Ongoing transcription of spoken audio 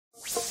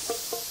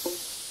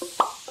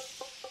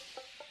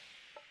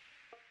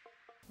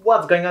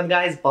What's going on,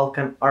 guys?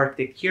 Revit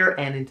Architecture here,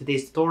 and in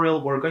today's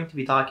tutorial we're going to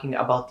be talking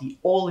about the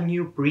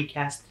all-new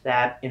Precast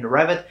tab in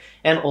Revit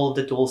and all of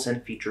the tools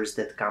and features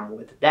that come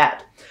with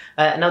that.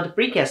 Now the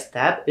Precast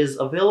tab is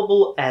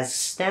available as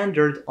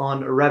standard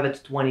on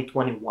Revit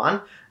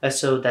 2021,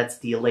 so that's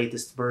the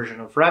latest version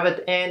of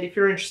Revit, and if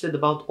you're interested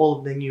about all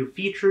of the new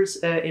features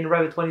in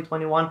Revit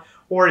 2021,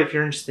 or if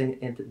you're interested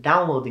in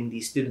downloading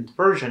the student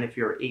version, if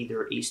you're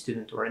either a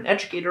student or an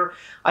educator,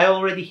 I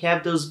already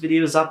have those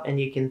videos up and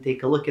you can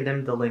take a look at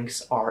them. The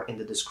links are in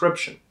the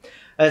description.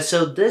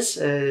 So this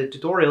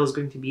tutorial is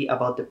going to be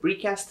about the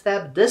Precast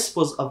tab. This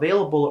was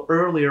available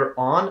earlier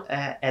on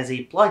as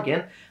a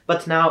plugin,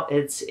 but now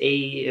it's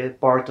a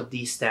part of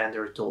the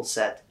standard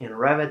toolset in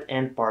Revit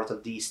and part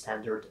of the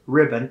standard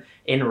ribbon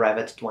in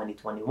Revit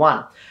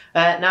 2021.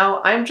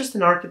 Now, I'm just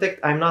an architect.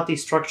 I'm not a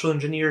structural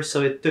engineer,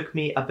 so it took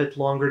me a bit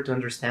longer to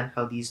understand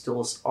how these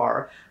tools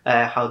are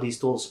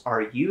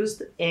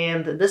used.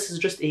 And this is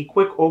just a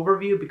quick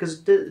overview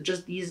because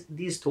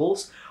these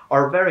tools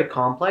are very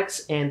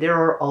complex and there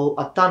are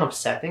a ton of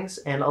settings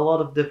and a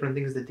lot of different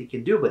things that you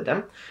can do with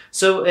them.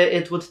 So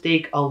it would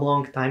take a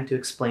long time to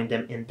explain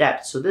them in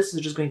depth. So this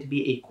is just going to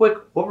be a quick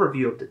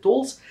overview of the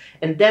tools,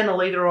 and then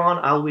later on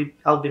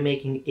I'll be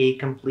making a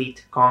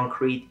complete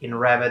concrete in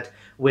Revit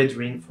with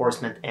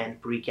reinforcement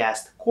and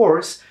precast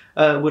course,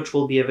 which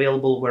will be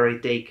available, where I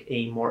take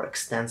a more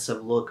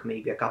extensive look,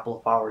 maybe a couple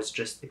of hours,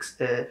 just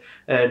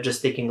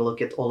taking a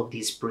look at all of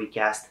these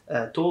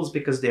precast tools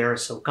because they are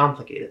so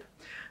complicated.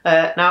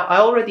 Now, I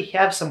already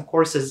have some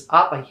courses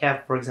up. I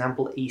have, for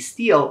example, a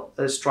steel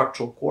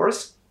structural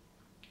course.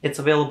 It's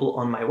available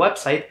on my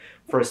website.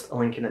 First, a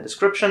link in the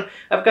description.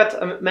 I've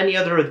got many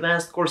other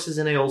advanced courses,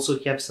 and I also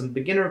have some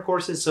beginner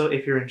courses, so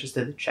if you're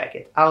interested, check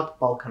it out,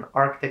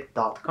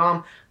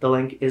 balkanarchitect.com. The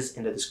link is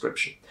in the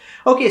description.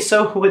 Okay,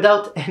 so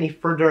without any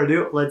further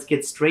ado, let's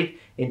get straight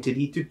into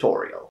the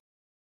tutorial.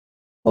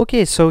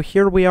 Okay, so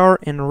here we are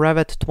in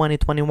Revit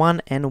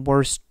 2021 and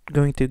we're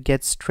going to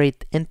get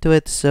straight into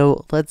it.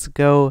 So let's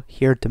go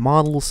here to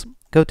Models,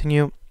 go to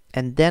New,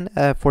 and then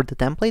for the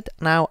template.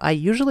 Now, I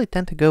usually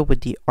tend to go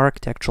with the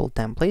architectural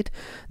template,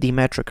 the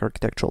metric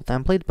architectural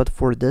template, but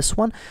for this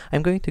one,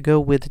 I'm going to go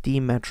with the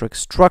metric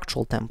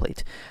structural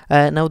template.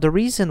 Now, the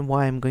reason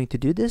why I'm going to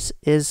do this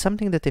is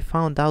something that I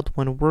found out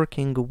when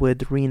working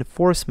with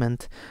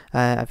reinforcement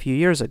a few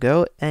years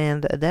ago,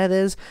 and that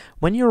is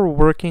when you're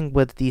working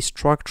with the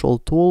structural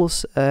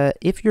tools,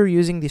 if you're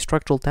using the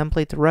structural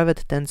template,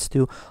 Revit tends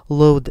to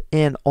load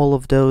in all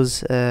of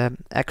those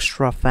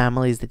extra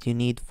families that you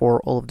need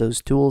for all of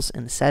those tools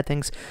and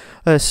settings.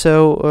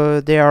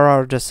 So there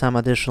are just some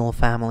additional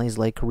families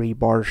like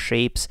rebar,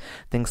 shapes,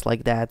 things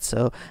like that.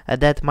 So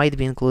that might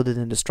be included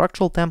in the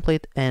structural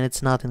template and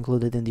it's not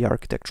included in the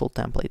architectural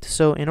template.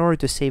 So in order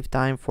to save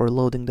time for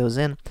loading those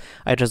in,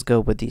 I just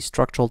go with the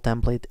structural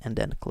template and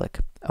then click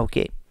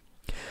OK.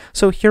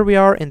 So here we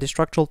are in the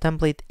structural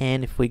template,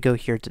 and if we go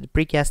here to the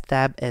Precast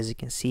tab, as you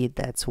can see,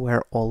 that's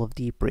where all of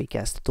the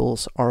Precast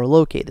tools are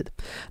located.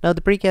 Now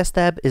the Precast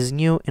tab is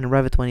new in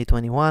Revit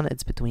 2021,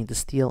 it's between the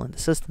Steel and the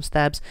Systems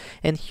tabs,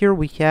 and here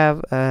we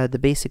have the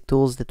basic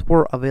tools that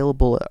were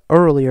available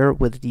earlier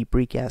with the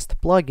Precast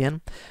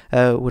plugin,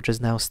 which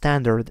is now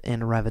standard in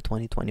Revit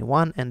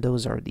 2021, and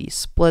those are the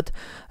split,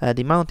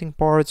 the mounting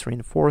parts,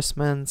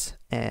 reinforcements,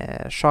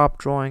 shop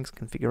drawings,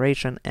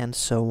 configuration, and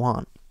so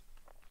on.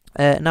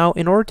 Now,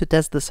 in order to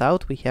test this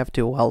out, we have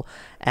to, well,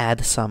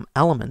 add some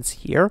elements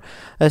here.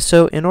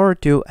 So in order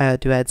to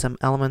add some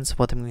elements,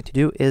 what I'm going to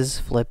do is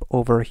flip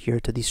over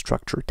here to the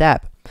Structure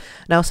tab.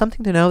 Now,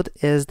 something to note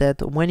is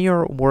that when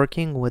you're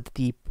working with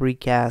the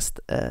Precast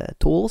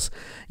tools,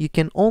 you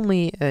can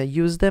only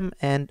use them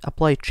and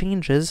apply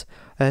changes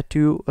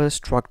to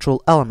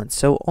structural elements.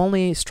 So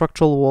only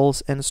structural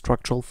walls and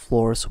structural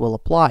floors will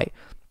apply.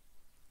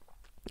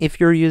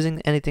 If you're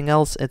using anything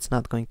else, it's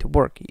not going to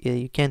work.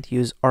 You can't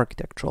use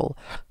architectural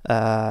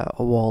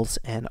walls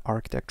and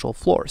architectural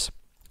floors.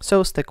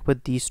 So stick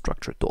with these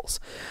structure tools.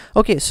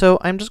 Okay, so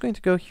I'm just going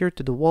to go here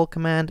to the wall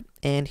command,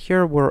 and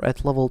here we're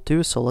at level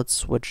 2, so let's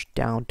switch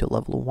down to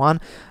level 1.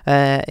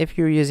 If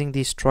you're using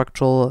the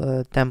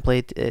structural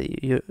template,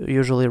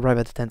 usually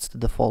Revit tends to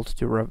default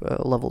to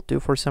level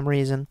 2 for some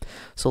reason.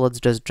 So let's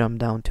just jump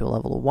down to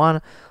level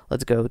 1.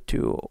 Let's go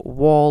to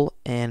wall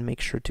and make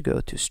sure to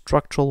go to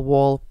structural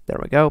wall. There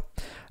we go.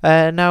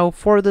 Now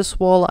for this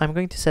wall, I'm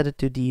going to set it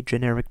to the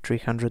generic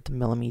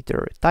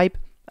 300mm type.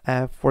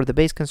 For the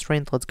base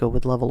constraint, let's go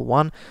with level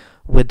 1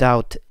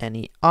 without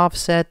any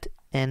offset,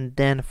 and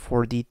then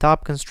for the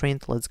top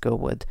constraint, let's go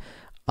with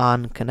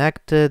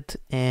unconnected,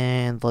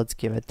 and let's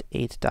give it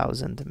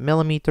 8000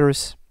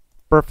 millimeters.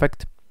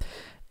 Perfect.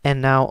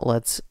 And now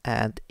let's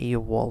add a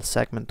wall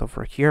segment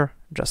over here,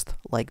 just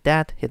like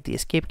that. Hit the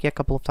escape key a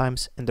couple of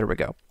times, and there we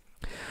go.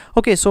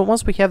 Okay, so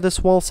once we have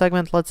this wall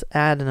segment, let's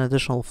add an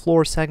additional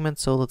floor segment.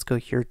 So let's go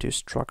here to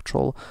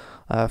structural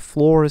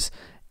floors,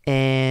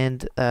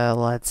 and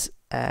let's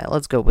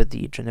go with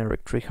the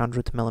generic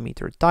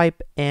 300mm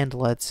type, and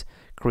let's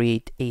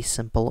create a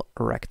simple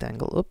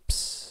rectangle.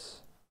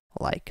 Oops,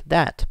 like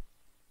that.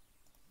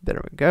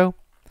 There we go.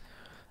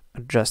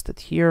 adjust it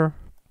here.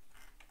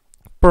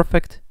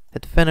 Perfect.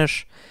 Hit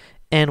finish.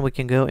 And we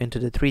can go into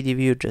the 3D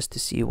view just to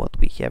see what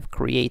we have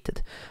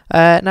created.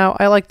 Now,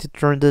 I like to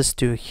turn this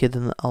to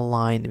hidden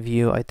align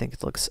view. I think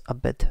it looks a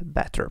bit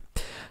better.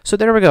 So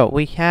there we go.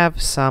 We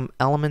have some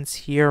elements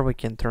here. We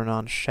can turn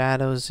on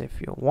shadows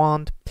if you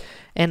want.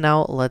 And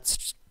now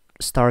let's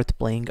start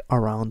playing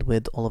around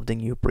with all of the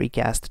new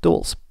precast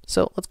tools.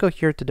 So let's go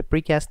here to the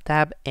Precast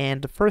tab,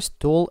 and the first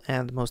tool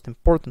and most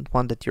important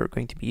one that you're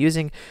going to be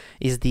using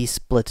is the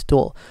Split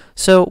tool.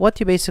 So what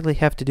you basically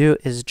have to do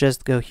is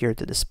just go here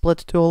to the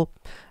Split tool.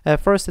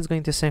 First, it's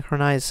going to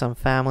synchronize some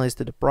families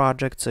to the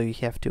project, so you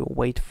have to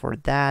wait for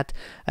that.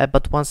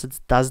 But once it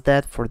does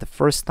that for the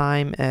first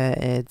time,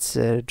 it's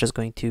just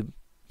going to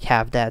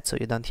have that, so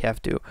you don't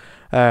have to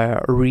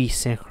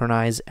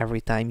resynchronize every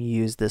time you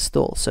use this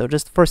tool. So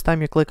just first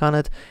time you click on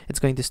it, it's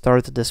going to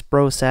start this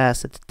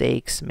process. It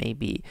takes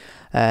maybe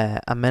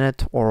a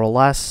minute or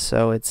less,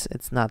 so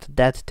it's not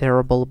that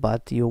terrible,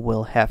 but you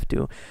will have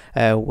to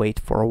wait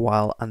for a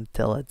while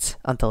until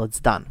it's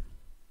done.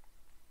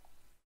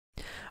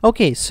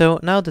 Okay, so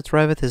now that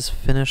Revit is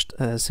finished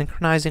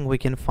synchronizing, we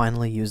can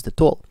finally use the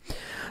tool.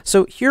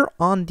 So here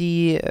on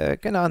the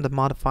kind of on the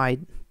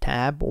modified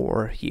tab,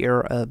 or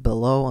here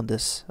below on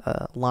this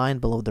line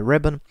below the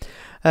ribbon,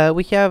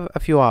 we have a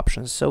few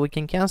options. So we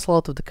can cancel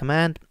out of the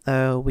command,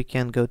 we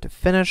can go to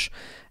finish,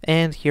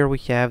 and here we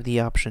have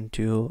the option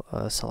to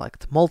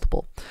select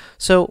multiple.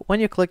 So when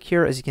you click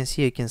here, as you can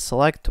see, you can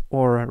select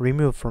or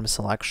remove from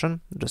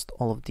selection just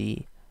all of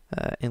the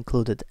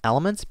included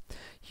elements.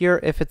 Here,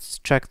 if it's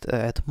checked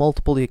at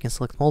multiple, you can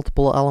select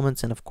multiple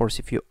elements, and of course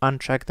if you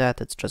uncheck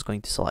that, it's just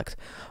going to select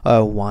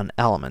one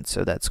element,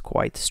 so that's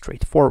quite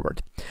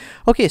straightforward.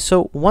 Okay,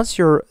 so once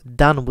you're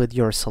done with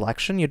your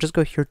selection, you just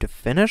go here to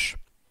finish,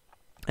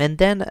 and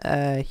then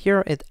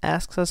here it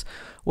asks us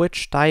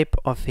which type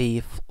of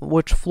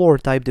which floor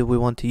type do we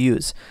want to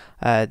use,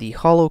 the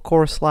hollow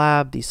core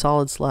slab, the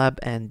solid slab,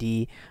 and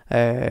the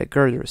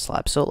girder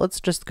slab. So let's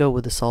just go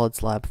with the solid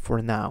slab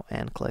for now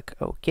and click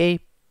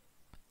OK.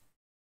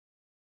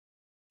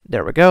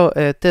 There we go.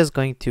 It is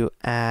going to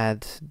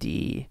add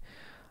a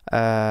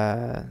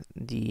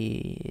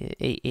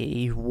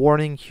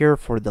warning here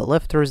for the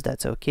lifters.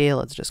 That's okay.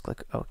 Let's just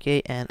click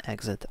OK and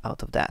exit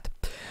out of that.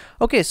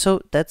 Okay, so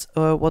that's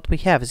what we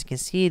have. As you can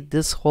see,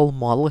 this whole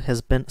model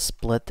has been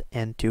split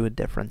into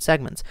different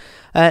segments.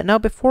 Now,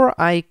 before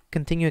I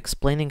continue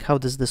explaining how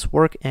does this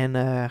work and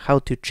how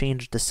to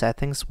change the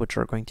settings, which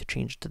are going to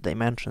change the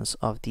dimensions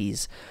of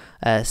these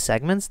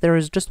segments, there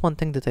is just one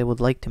thing that I would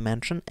like to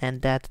mention,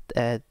 and that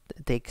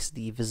takes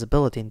the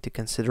visibility into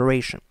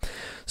consideration.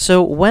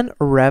 So when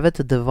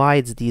Revit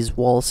divides these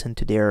walls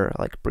into their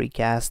like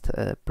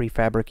precast,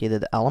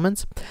 prefabricated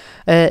elements,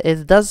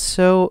 it does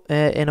so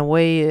in a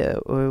way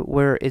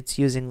where it's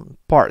using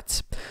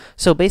parts.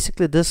 So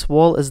basically this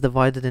wall is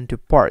divided into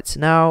parts.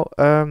 Now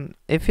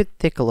if you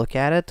take a look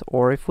at it,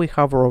 or if we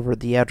hover over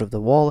the edge of the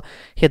wall,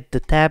 hit the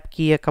tab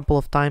key a couple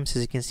of times,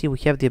 as you can see, we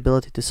have the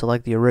ability to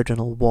select the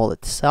original wall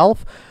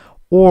itself,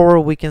 or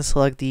we can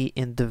select the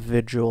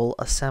individual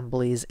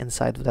assemblies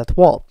inside of that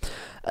wall.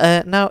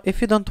 Now,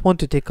 if you don't want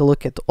to take a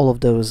look at all of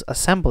those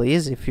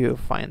assemblies, if you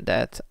find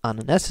that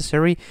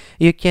unnecessary,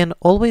 you can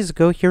always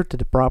go here to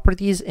the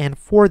properties, and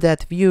for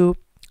that view,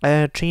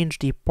 change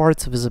the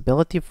parts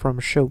visibility from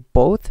show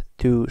both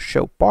to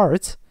show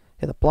parts,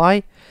 hit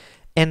apply,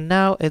 and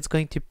now it's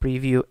going to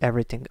preview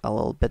everything a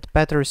little bit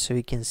better, so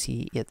you can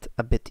see it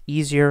a bit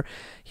easier.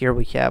 Here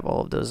we have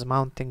all of those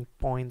mounting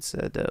points,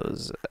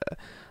 the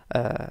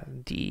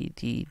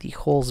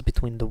holes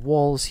between the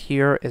walls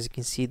here. As you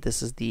can see,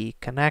 this is the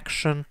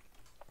connection,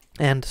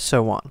 and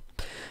so on.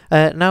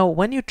 Now,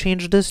 when you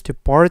change this to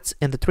parts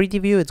in the 3D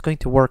view, it's going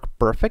to work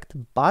perfect,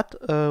 but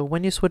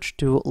when you switch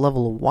to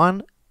level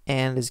 1,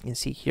 and as you can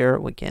see here,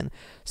 we can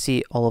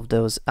see all of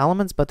those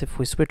elements, but if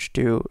we switch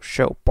to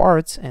show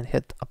parts and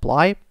hit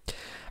apply,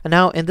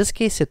 now in this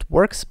case it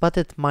works, but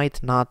it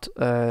might not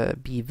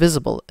be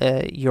visible.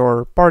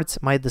 Your parts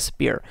might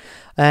disappear.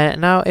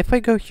 Now if I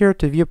go here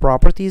to view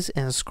properties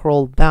and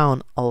scroll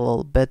down a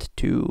little bit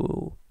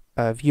to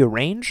view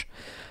range,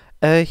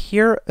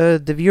 here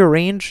the view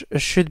range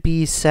should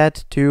be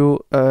set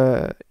to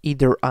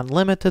either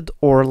unlimited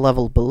or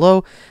level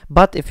below,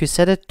 but if you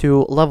set it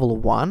to level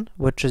 1,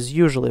 which is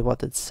usually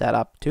what it's set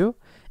up to,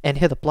 and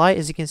hit apply,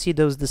 as you can see,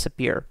 those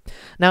disappear.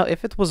 Now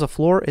if it was a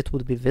floor, it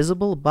would be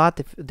visible, but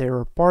if there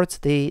are parts,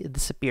 they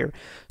disappear.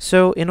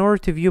 So in order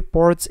to view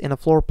parts in a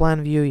floor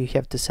plan view, you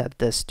have to set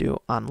this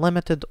to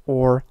unlimited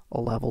or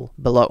a level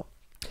below.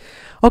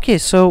 Okay,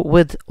 so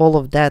with all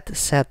of that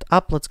set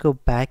up, let's go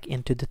back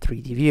into the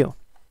 3D view.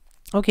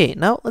 Okay,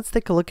 now let's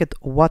take a look at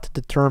what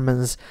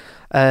determines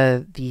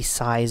the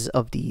size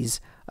of these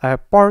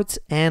parts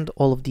and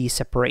all of the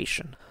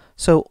separation.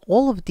 So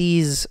all of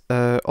these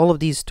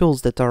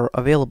tools that are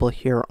available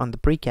here on the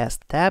Precast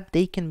tab,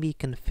 they can be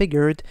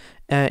configured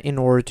in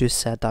order to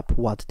set up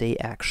what they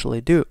actually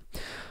do.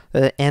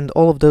 and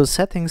all of those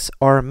settings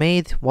are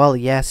made, well,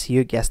 yes,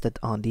 you guessed it,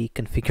 on the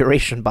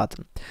configuration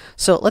button.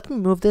 So let me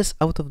move this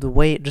out of the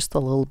way just a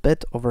little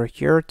bit over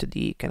here to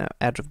the kind of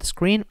edge of the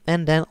screen,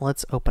 and then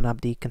let's open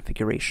up the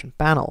configuration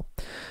panel.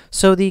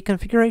 So the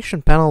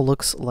configuration panel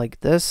looks like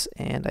this,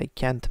 and I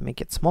can't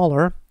make it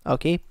smaller.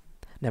 Okay,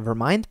 never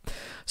mind.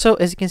 So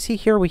as you can see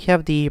here, we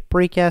have the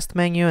precast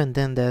menu, and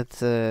then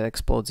that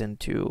explodes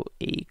into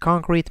a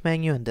concrete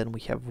menu, and then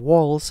we have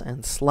walls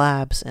and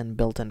slabs and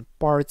built-in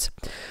parts.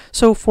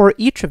 So for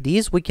each of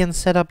these, we can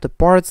set up the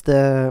parts,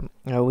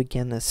 we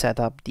can set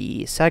up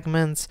the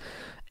segments,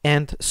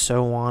 and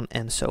so on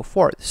and so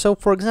forth. So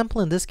for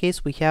example, in this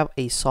case, we have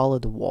a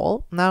solid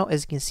wall. Now,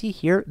 as you can see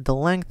here, the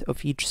length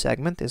of each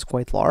segment is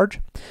quite large.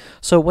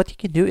 So what you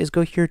can do is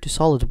go here to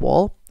solid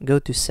wall, go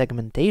to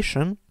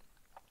segmentation,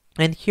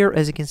 and here,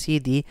 as you can see,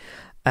 the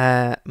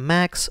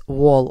max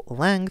wall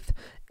length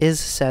is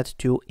set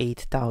to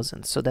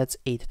 8,000. So that's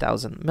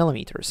 8,000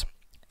 millimeters.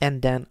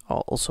 And then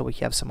also we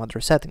have some other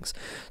settings.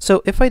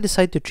 So if I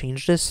decide to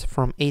change this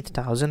from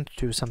 8,000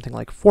 to something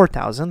like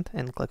 4,000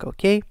 and click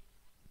OK,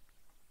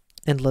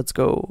 and let's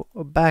go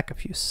back a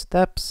few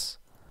steps,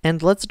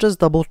 and let's just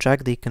double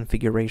check the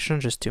configuration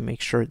just to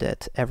make sure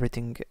that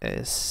everything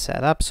is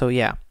set up. So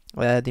yeah,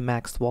 the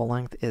max wall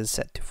length is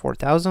set to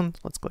 4,000.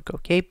 Let's click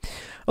OK.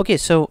 Okay,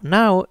 so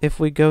now if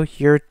we go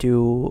here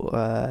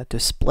to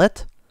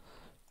split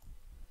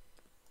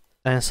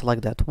and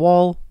select that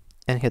wall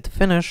and hit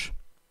finish,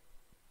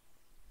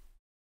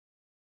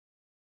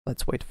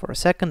 let's wait for a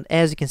second.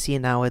 As you can see,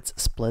 now it's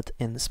split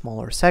in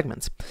smaller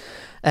segments.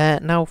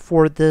 Now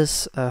for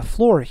this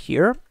floor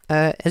here,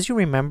 as you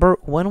remember,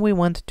 when we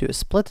went to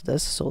split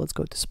this, so let's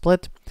go to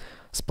split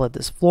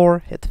this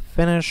floor, hit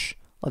finish.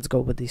 Let's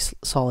go with the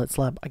solid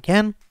slab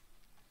again.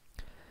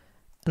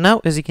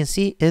 Now, as you can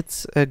see,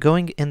 it's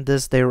going in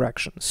this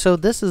direction. So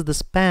this is the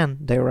span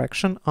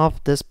direction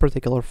of this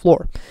particular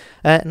floor.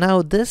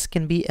 Now, this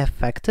can be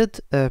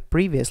affected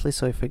previously.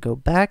 So if I go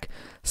back,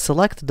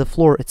 select the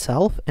floor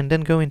itself, and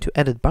then go into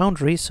edit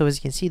boundary. So as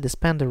you can see, the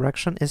span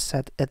direction is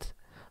set at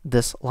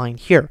this line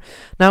here.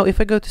 Now, if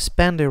I go to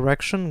span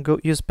direction, go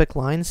use pick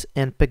lines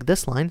and pick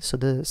this line. So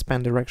the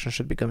span direction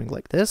should be going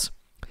like this.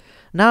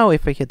 Now,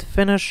 if I hit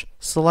finish,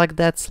 select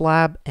that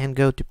slab and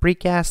go to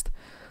precast,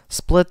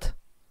 split,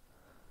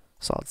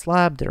 solid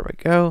slab, there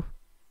we go.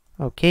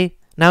 Okay,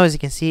 now as you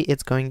can see,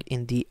 it's going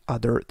in the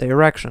other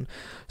direction.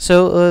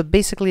 So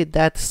basically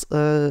that's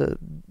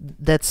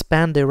that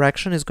span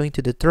direction is going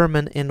to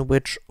determine in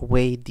which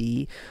way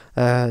the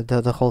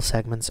whole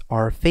segments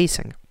are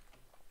facing.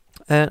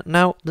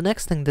 Now, the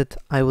next thing that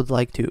I would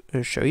like to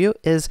show you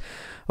is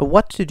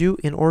what to do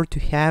in order to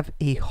have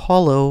a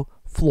hollow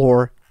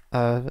floor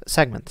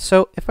segment.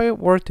 So if I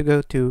were to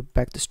go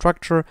back to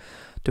structure,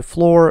 to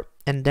floor,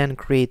 and then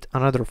create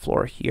another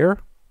floor here,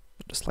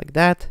 just like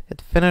that, hit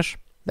finish,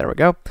 there we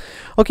go.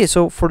 Okay,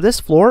 so for this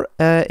floor,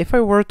 if I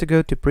were to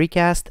go to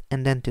precast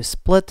and then to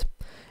split,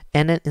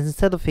 and then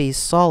instead of a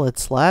solid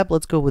slab,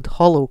 let's go with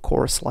hollow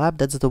core slab.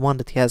 That's the one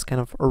that has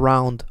kind of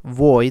round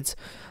voids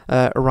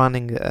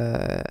running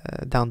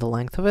down the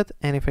length of it.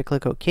 And if I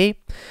click OK,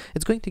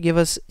 it's going to give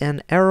us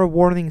an error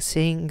warning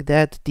saying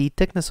that the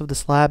thickness of the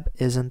slab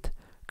isn't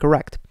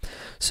correct.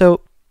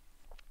 So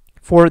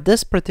for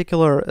this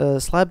particular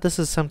slab, this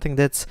is something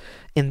that's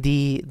in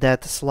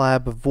that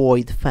slab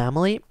void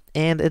family,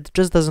 and it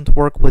just doesn't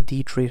work with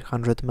the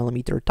 300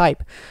 millimeter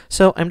type.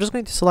 So I'm just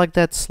going to select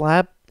that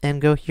slab and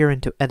go here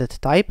into edit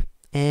type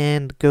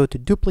and go to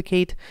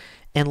duplicate,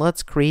 and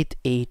let's create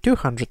a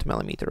 200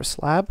 millimeter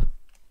slab.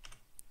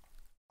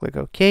 Click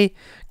OK,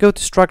 go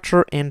to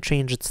structure and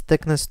change its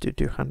thickness to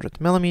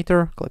 200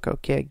 millimeter, click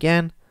OK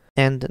again.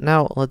 And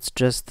now let's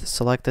just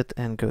select it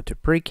and go to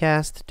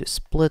precast, to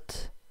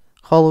split,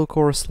 hollow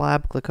core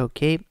slab, click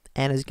OK.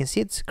 And as you can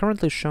see, it's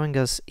currently showing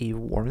us a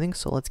warning,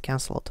 so let's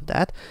cancel out of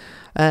that.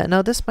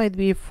 Now this might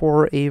be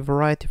for a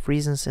variety of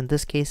reasons. In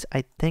this case,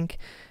 I think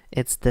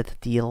it's that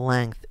the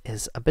length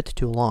is a bit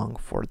too long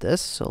for this,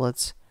 so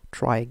let's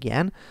try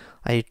again.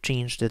 I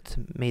changed it,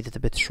 made it a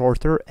bit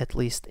shorter, at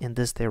least in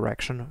this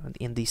direction,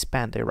 in the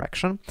span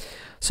direction.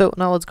 So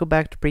now let's go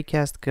back to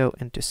precast, go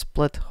into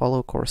split,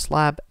 hollow core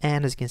slab,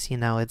 and as you can see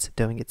now it's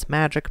doing its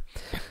magic.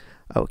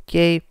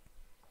 Okay,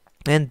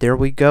 and there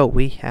we go.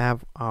 We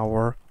have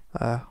our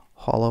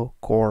hollow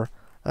core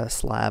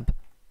slab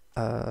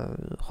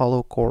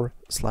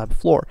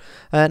floor.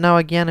 Now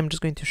again, I'm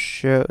just going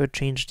to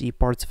change the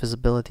parts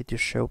visibility to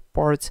show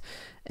parts,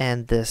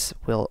 and this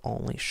will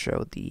only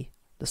show the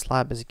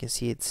slab. As you can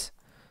see, if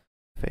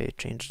I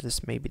change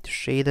this maybe to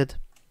shaded,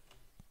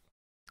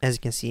 as you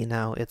can see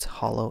now it's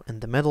hollow in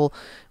the middle.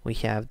 We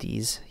have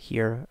these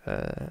here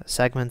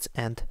segments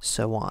and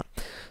so on.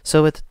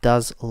 So it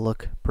does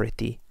look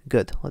pretty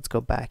Good. Let's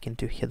go back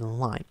into hidden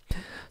line.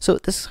 So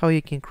this is how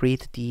you can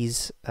create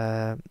these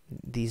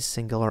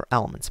singular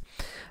elements.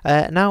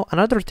 Now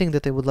another thing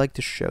that I would like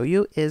to show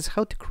you is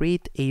how to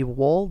create a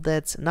wall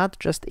that's not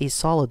just a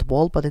solid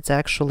wall, but it's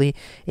actually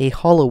a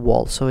hollow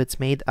wall. So it's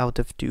made out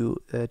of two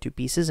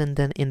pieces, and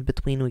then in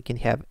between we can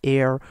have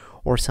air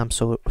or some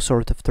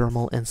sort of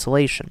thermal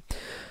insulation.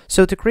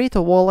 So to create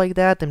a wall like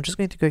that, I'm just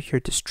going to go here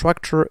to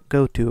Structure,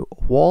 go to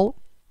Wall,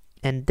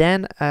 and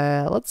then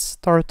let's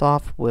start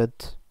off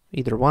with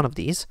either one of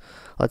these.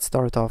 Let's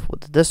start off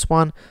with this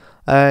one.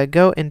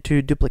 Go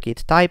into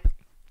Duplicate Type.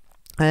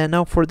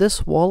 Now for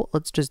this wall,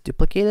 let's just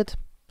duplicate it.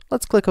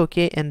 Let's click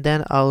OK, and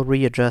then I'll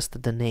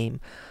readjust the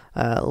name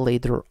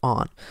later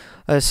on.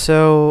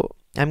 So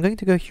I'm going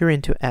to go here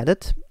into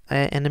Edit,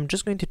 and I'm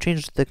just going to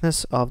change the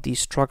thickness of the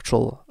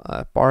structural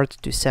part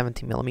to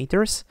 70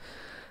 millimeters.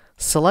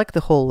 Select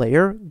the whole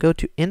layer, go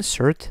to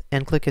Insert,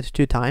 and click it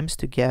 2 times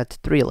to get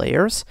 3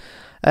 layers.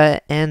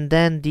 And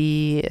then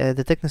the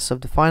thickness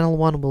of the final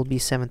one will be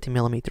 70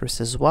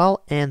 millimeters as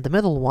well. And the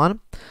middle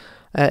one,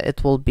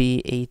 it will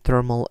be a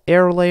thermal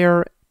air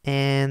layer,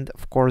 and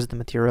of course the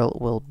material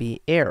will be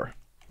air.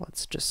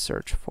 Let's just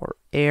search for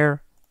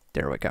air.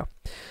 There we go.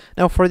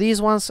 Now for these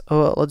ones,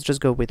 let's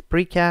just go with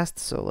Precast.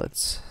 So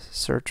let's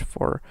search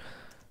for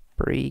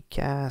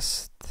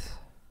Precast.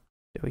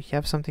 Do we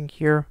have something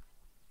here?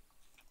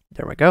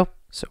 There we go.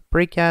 So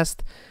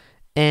Precast,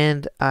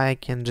 and I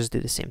can just do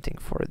the same thing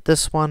for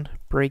this one.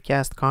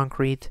 Precast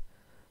concrete.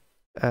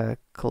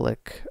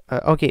 Click.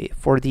 Okay,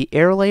 for the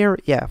air layer,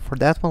 yeah, for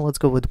that one, let's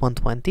go with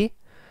 120.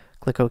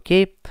 Click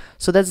OK.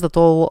 So that's the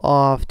total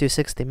of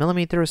 260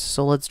 millimeters.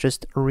 So let's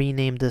just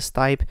rename this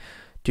type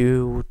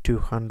to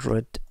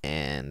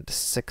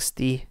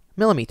 260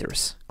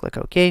 millimeters. Click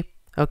OK.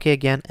 OK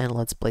again, and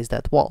let's place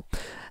that wall.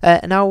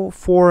 Now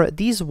for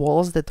these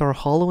walls that are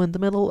hollow in the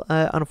middle,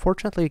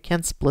 unfortunately you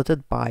can't split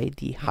it by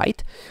the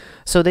height,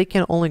 so they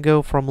can only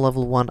go from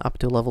level 1 up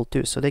to level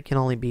 2, so they can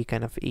only be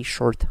kind of a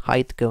short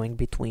height going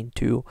between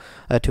two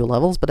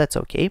levels, but that's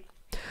okay.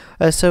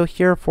 So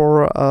here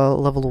for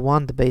level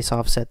 1, the base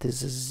offset is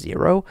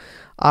 0,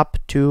 up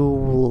to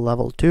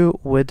level 2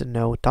 with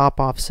no top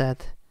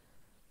offset.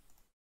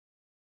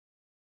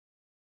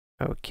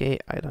 Okay,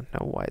 I don't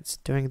know why it's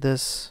doing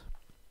this.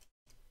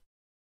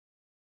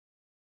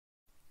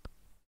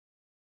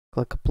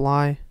 Click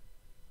Apply.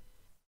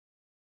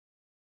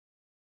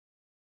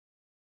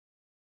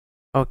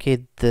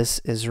 Okay, this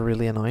is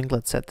really annoying.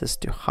 Let's set this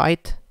to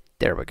height.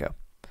 There we go.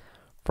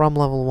 From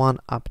level 1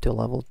 up to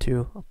level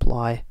 2,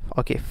 apply.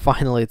 Okay,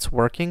 finally it's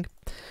working.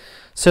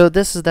 So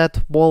this is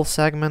that wall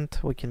segment.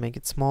 We can make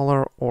it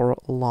smaller or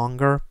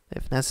longer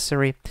if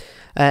necessary.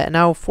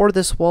 Now for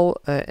this wall,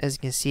 as you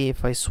can see,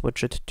 if I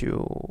switch it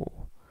to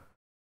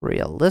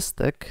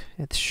realistic,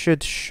 it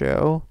should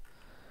show.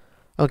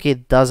 Okay,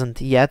 it doesn't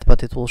yet,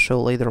 but it will show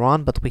later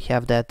on, but we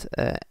have that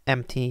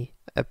empty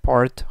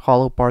part,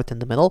 hollow part in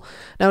the middle.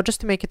 Now,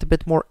 just to make it a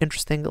bit more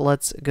interesting,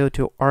 let's go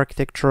to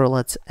Architecture.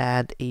 Let's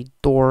add a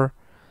door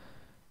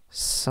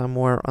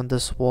somewhere on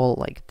this wall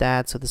like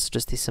that. So this is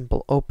just a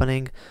simple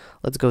opening.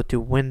 Let's go to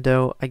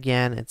Window.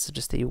 Again, it's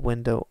just a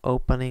window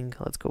opening.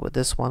 Let's go with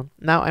this one.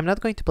 Now, I'm not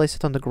going to place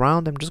it on the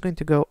ground. I'm just going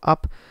to go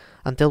up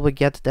until we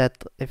get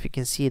that, if you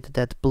can see it,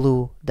 that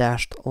blue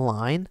dashed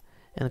line,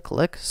 and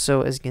click.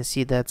 So as you can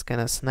see, that's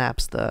kind of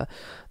snaps the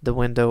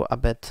window a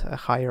bit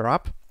higher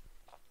up.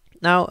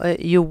 Now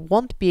you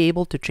won't be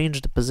able to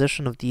change the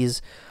position of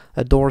these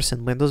doors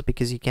and windows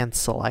because you can't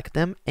select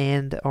them,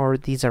 or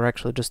these are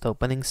actually just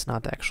openings,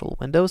 not actual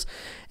windows.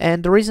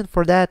 And the reason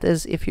for that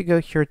is if you go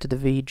here to the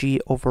VG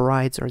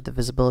overrides or the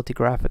visibility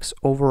graphics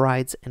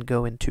overrides and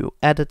go into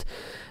Edit,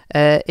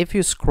 if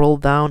you scroll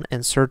down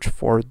and search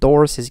for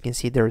doors, as you can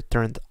see, they're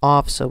turned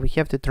off. So we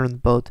have to turn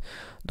both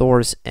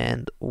doors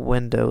and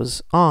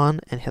windows on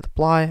and hit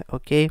Apply.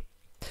 Okay,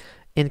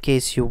 in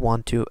case you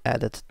want to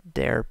edit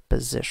their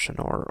position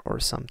or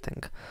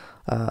something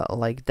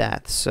like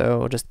that.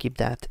 So just keep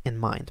that in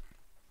mind.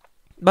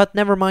 But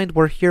never mind,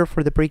 we're here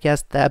for the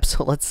Precast tab,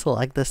 so let's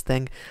select this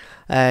thing.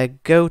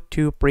 Go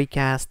to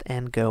Precast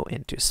and go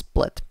into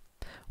Split.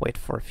 Wait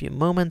for a few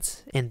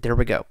moments, and there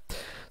we go.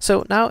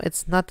 So now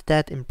it's not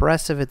that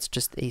impressive, it's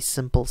just a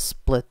simple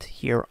split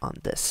here on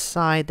this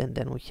side, and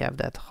then we have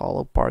that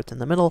hollow part in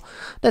the middle.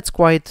 That's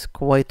quite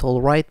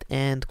alright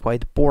and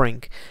quite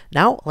boring.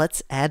 Now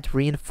let's add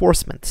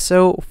reinforcement.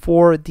 So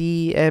for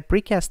the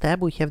Precast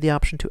tab, we have the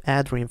option to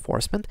add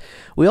reinforcement.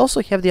 We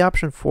also have the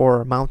option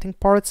for mounting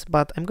parts,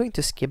 but I'm going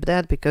to skip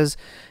that because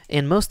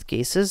in most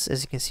cases,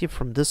 as you can see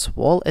from this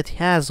wall, it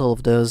has all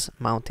of those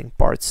mounting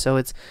parts. So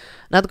it's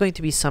not going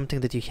to be something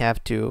that you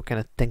have to kind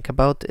of think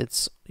about.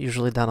 It's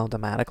usually done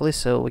automatically,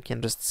 so we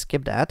can just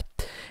skip that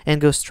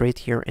and go straight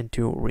here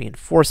into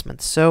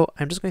reinforcement. So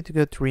I'm just going to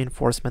go to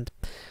reinforcement.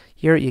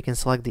 Here you can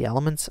select the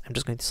elements. I'm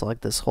just going to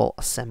select this whole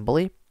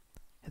assembly,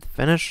 hit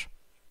finish.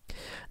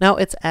 Now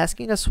it's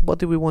asking us what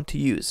do we want to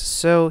use.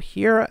 So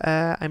here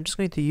I'm just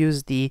going to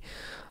use the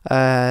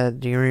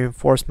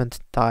reinforcement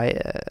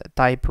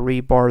type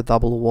rebar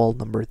double wall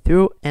number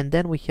 2, and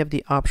then we have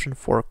the option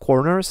for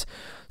corners.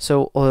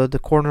 So the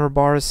corner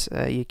bars,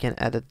 you can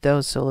edit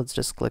those. So let's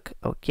just click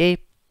OK,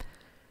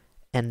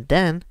 and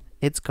then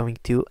it's going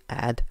to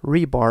add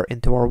rebar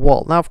into our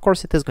wall. Now, of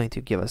course, it is going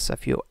to give us a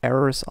few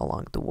errors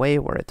along the way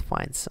where it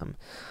finds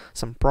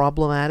some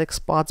problematic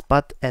spots,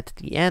 but at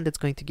the end, it's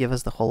going to give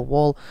us the whole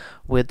wall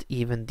with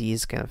even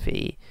these kind of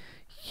a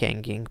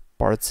hanging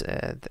parts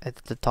at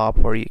the top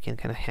where you can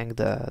kind of hang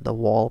the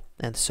wall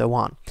and so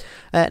on.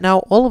 Now,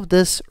 all of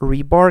this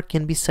rebar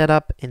can be set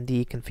up in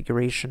the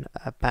configuration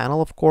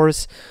panel, of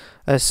course.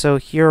 So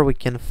here we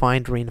can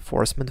find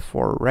reinforcement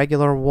for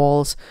regular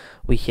walls.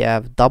 We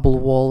have double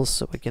walls,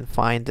 so we can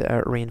find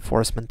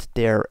reinforcement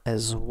there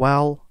as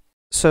well.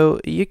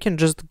 So you can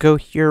just go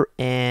here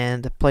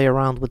and play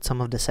around with some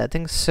of the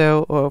settings.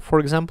 So for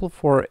example,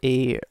 for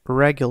a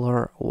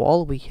regular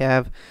wall, we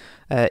have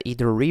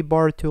either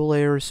rebar 2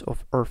 layers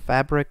or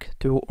fabric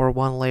 2 or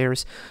 1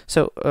 layers.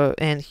 So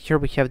and here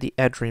we have the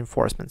edge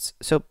reinforcements.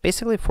 So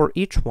basically for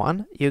each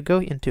one, you go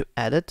into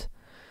edit,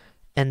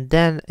 and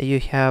then you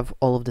have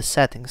all of the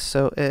settings.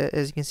 So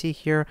as you can see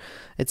here,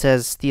 it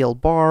says steel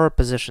bar,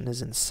 position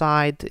is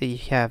inside, you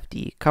have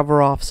the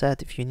cover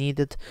offset if you need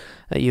it.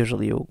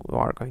 Usually you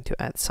are going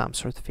to add some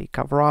sort of a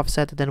cover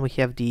offset. Then we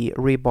have the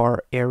rebar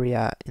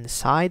area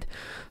inside.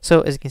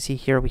 So as you can see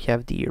here, we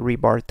have the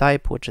rebar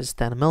type, which is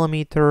 10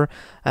 millimeter,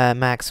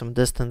 maximum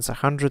distance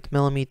 100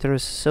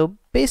 millimeters. So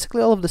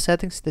basically all of the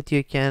settings that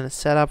you can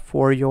set up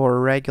for your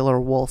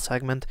regular wall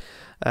segment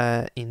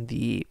in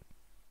the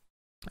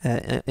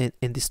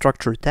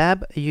structure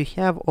tab, you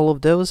have all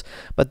of those,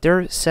 but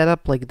they're set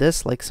up like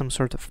this, like some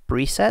sort of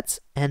presets,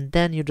 and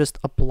then you just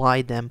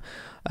apply them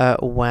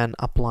when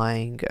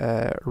applying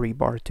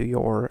rebar to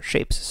your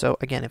shapes. So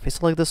again, if I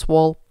select this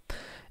wall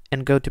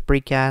and go to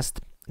precast,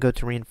 go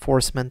to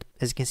reinforcement,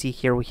 as you can see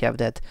here, we have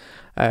that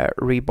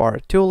rebar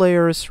 2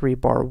 layers,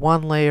 rebar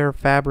 1 layer,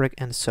 fabric,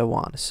 and so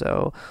on.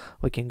 So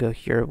we can go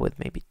here with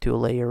maybe 2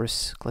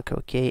 layers, click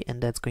OK,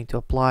 and that's going to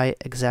apply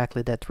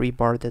exactly that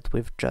rebar that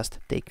we've just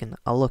taken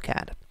a look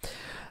at.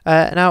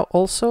 Now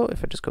also,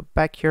 if I just go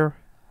back here,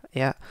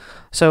 yeah,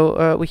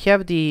 so we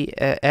have the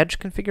edge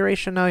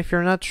configuration. Now if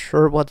you're not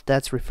sure what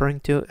that's referring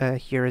to,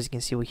 here as you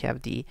can see, we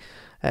have the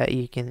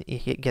you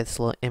get this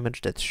little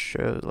image that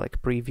shows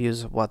like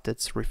previews what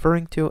it's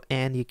referring to,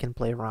 and you can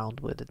play around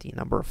with the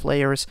number of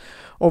layers,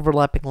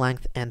 overlapping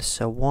length, and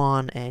so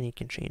on, and you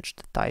can change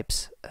the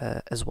types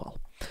as well.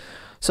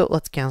 So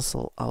let's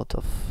cancel out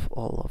of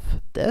all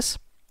of this.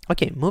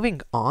 Okay,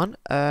 moving on.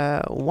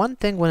 One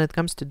thing when it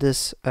comes to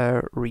this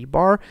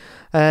rebar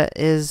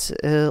is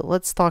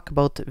let's talk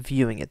about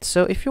viewing it.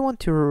 So if you want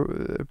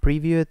to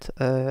preview it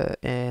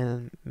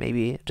and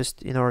maybe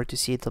just in order to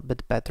see it a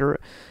bit better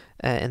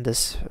in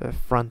this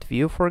front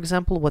view, for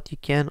example, what you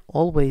can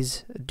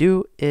always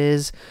do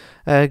is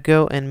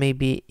go and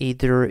maybe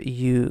either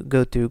you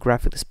go to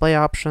graphic display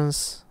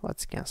options,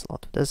 let's cancel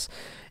out of this,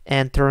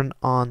 and turn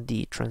on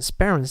the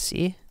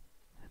transparency.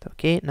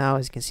 Okay, now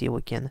as you can see,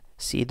 we can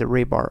see the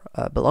rebar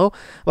below,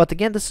 but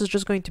again, this is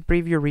just going to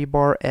preview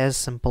rebar as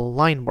simple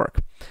line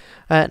work.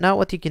 Now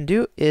what you can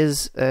do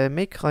is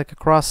make like a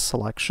cross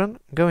selection,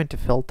 go into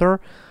filter,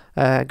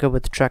 go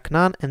with check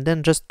none, and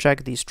then just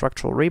check the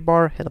structural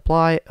rebar, hit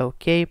apply,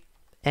 okay,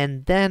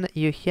 and then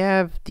you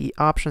have the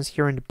options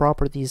here in the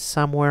properties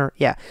somewhere.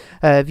 Yeah,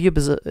 view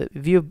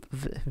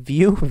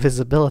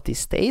visibility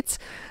states.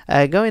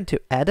 Go into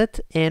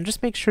edit and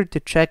just make sure to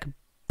check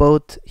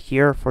both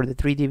here for the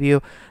 3D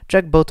view.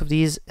 Check both of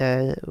these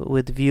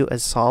with view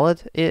as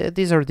solid.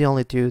 These are the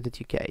only two that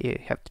you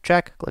have to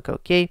check. Click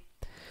OK.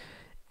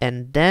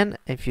 And then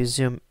if you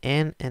zoom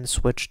in and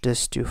switch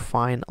this to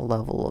fine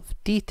level of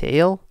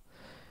detail,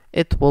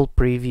 it will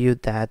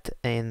preview that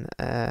in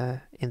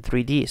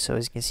 3D. So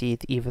as you can see,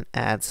 it even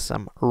adds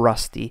some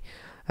rusty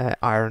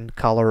iron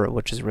color,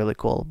 which is really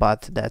cool,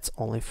 but that's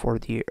only for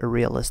the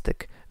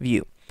realistic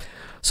view.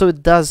 So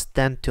it does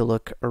tend to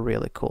look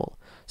really cool.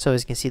 So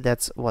as you can see,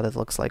 that's what it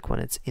looks like when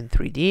it's in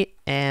 3D,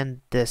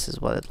 and this is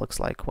what it looks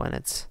like when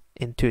it's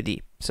in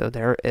 2D. So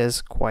there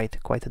is quite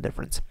a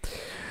difference.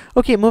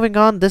 Okay, moving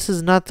on. This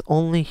is not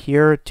only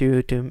here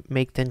to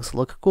make things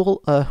look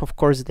cool. Of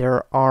course,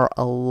 there are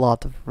a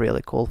lot of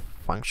really cool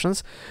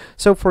functions.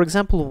 So for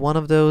example, one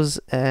of those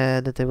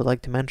that I would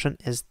like to mention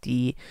is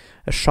the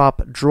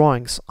shop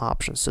drawings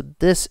option. So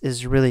this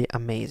is really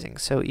amazing.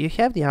 So you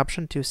have the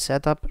option to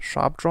set up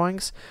shop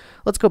drawings.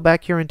 Let's go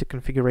back here into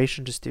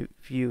configuration just to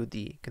view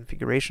the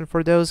configuration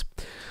for those.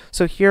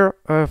 So here,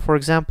 for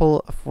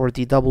example, for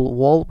the double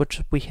wall,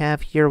 which we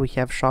have here, we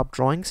have shop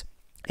drawings,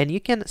 and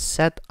you can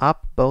set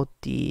up both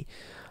the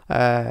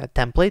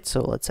template.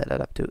 So let's set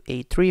it up to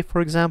A3, for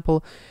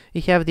example.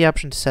 You have the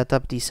option to set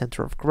up the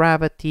center of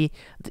gravity,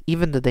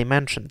 even the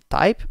dimension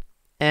type,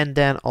 and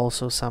then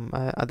also some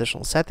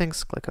additional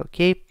settings. Click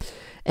OK,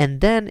 and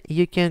then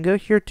you can go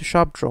here to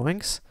shop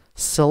drawings,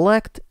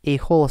 select a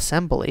whole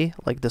assembly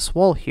like this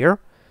wall here,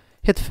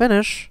 hit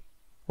finish,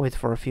 wait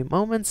for a few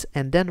moments,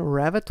 and then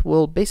Revit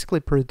will basically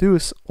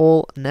produce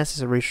all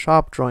necessary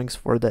shop drawings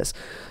for this.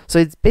 So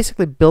it's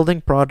basically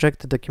building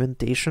project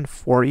documentation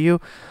for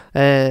you.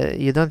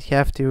 You don't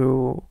have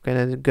to kind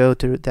of go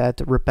through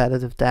that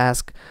repetitive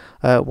task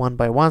one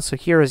by one. So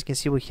here, as you can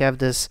see, we have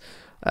this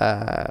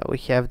we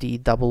have the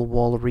double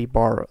wall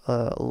rebar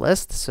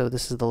list. So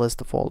this is the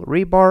list of all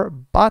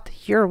rebar, but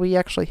here we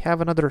actually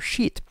have another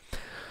sheet.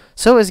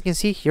 So as you can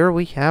see here,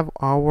 we have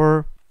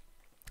our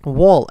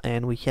wall,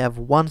 and we have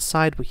one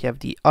side, we have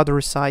the other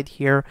side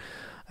here.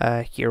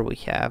 Here we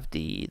have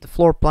the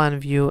floor plan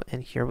view,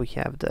 and here we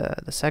have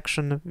the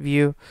section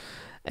view,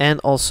 and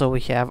also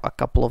we have a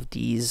couple of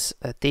these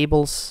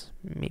tables.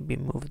 Maybe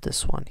move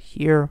this one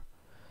here,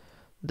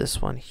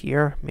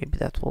 maybe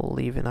that will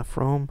leave enough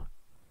room.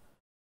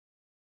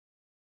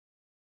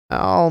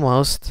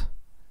 Almost.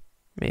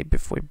 Maybe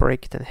if we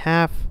break it in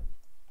half.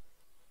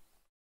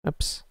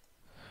 Oops.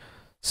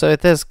 So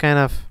it is kind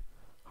of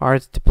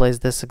hard to place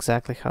this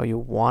exactly how you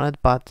want it,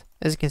 but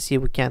as you can see,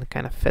 we can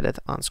kind of fit it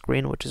on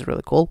screen, which is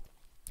really cool.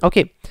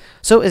 Okay,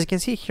 so as you can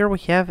see here, we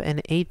have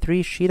an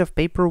A3 sheet of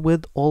paper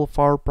with all of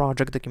our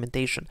project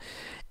documentation.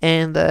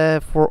 And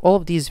for all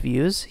of these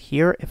views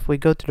here, if we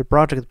go to the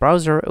project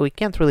browser, we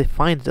can't really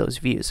find those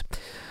views.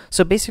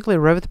 So basically,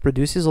 Revit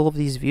produces all of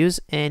these views,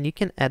 and you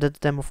can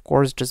edit them, of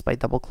course, just by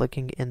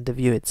double-clicking in the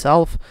view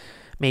itself.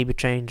 Maybe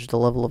change the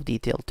level of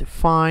detail to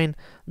fine,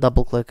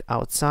 double click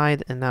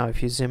outside, and now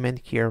if you zoom in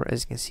here,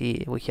 as you can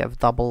see, we have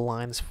double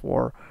lines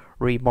for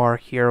rebar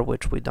here,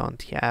 which we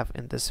don't have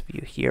in this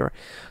view here.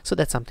 So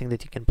that's something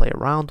that you can play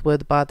around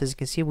with, but as you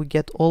can see, we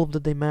get all of the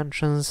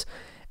dimensions,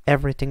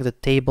 everything, the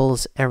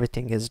tables,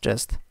 everything is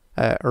just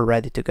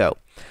ready to go.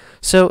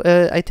 So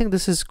I think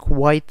this is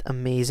quite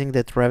amazing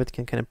that Revit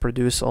can kind of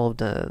produce all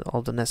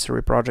the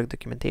necessary project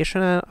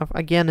documentation.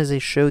 Again, as I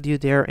showed you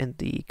there in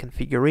the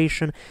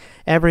configuration,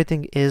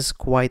 everything is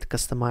quite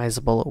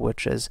customizable,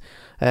 which is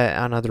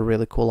another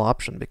really cool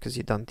option, because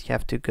you don't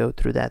have to go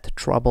through that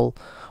trouble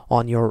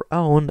on your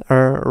own,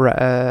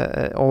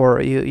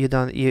 or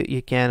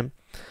you can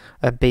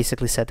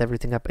basically set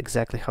everything up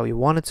exactly how you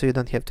want it, so you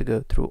don't have to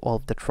go through all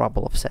of the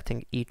trouble of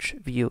setting each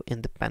view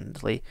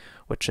independently,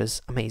 which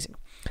is amazing.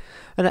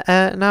 And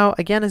now,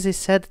 again, as I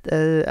said,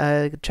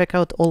 check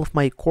out all of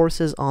my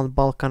courses on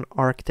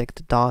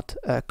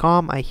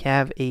balkanarchitect.com. I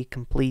have a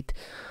complete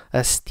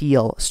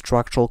steel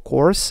structural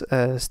course,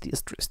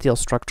 steel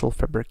structural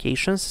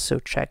fabrications, so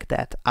check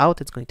that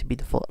out. It's going to be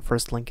the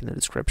first link in the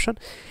description.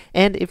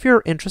 And if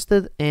you're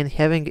interested in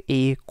having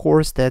a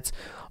course that's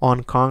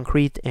on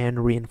concrete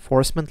and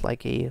reinforcement,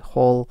 like a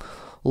whole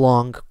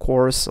long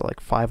course, like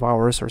 5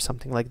 hours or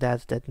something like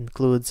that, that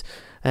includes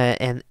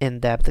an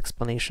in-depth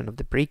explanation of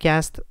the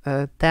precast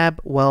tab,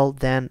 well,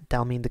 then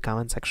tell me in the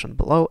comment section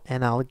below,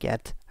 and I'll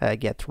get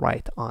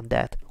right on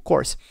that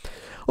course.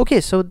 Okay,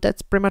 so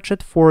that's pretty much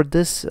it for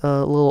this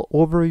little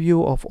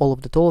overview of all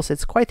of the tools.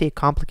 It's quite a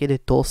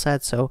complicated tool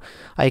set, so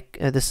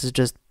this is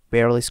just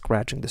barely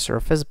scratching the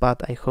surface,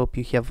 but I hope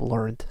you have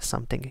learned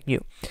something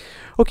new.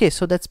 Okay,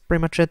 so that's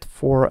pretty much it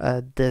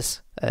for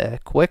this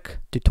quick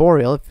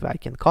tutorial, if I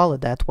can call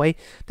it that way.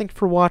 Thank you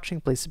for watching.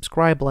 Please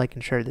subscribe, like,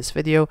 and share this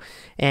video,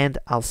 and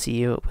I'll see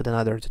you with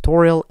another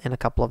tutorial in a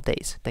couple of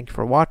days. Thank you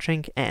for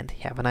watching, and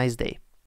have a nice day.